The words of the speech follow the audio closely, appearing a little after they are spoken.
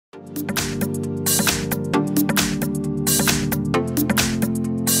In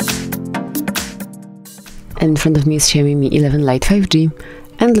front of me is XIAOMI Mi 11 Lite 5G,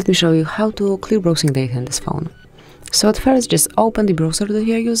 and let me show you how to clear browsing data in this phone. So at first, just open the browser that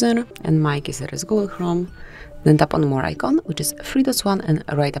you are using, and my case is Google Chrome. Then tap on More icon, which is 3 dots in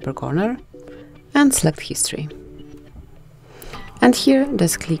right upper corner, and select History. And here,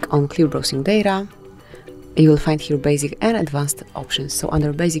 just click on Clear Browsing Data. You will find here basic and advanced options. So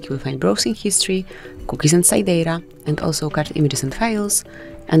under basic, you will find browsing history, cookies and site data, and also cached images and files.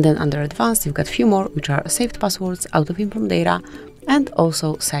 And then under advanced, you've got a few more, which are saved passwords, out of inform data, and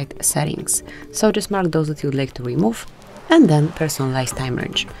also site settings. So just mark those that you would like to remove, and then personalize time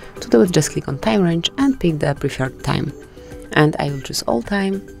range. To do it, just click on time range and pick the preferred time. And I will choose all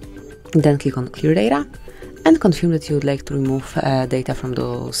time, then click on clear data, and confirm that you would like to remove data from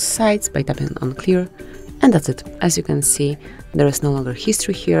those sites by tapping on clear. And that's it. As you can see, there is no longer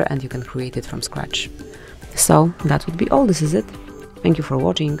history here, and you can create it from scratch. So that would be all. This is it. Thank you for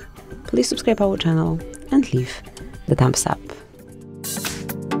watching. Please subscribe our channel and leave the thumbs up.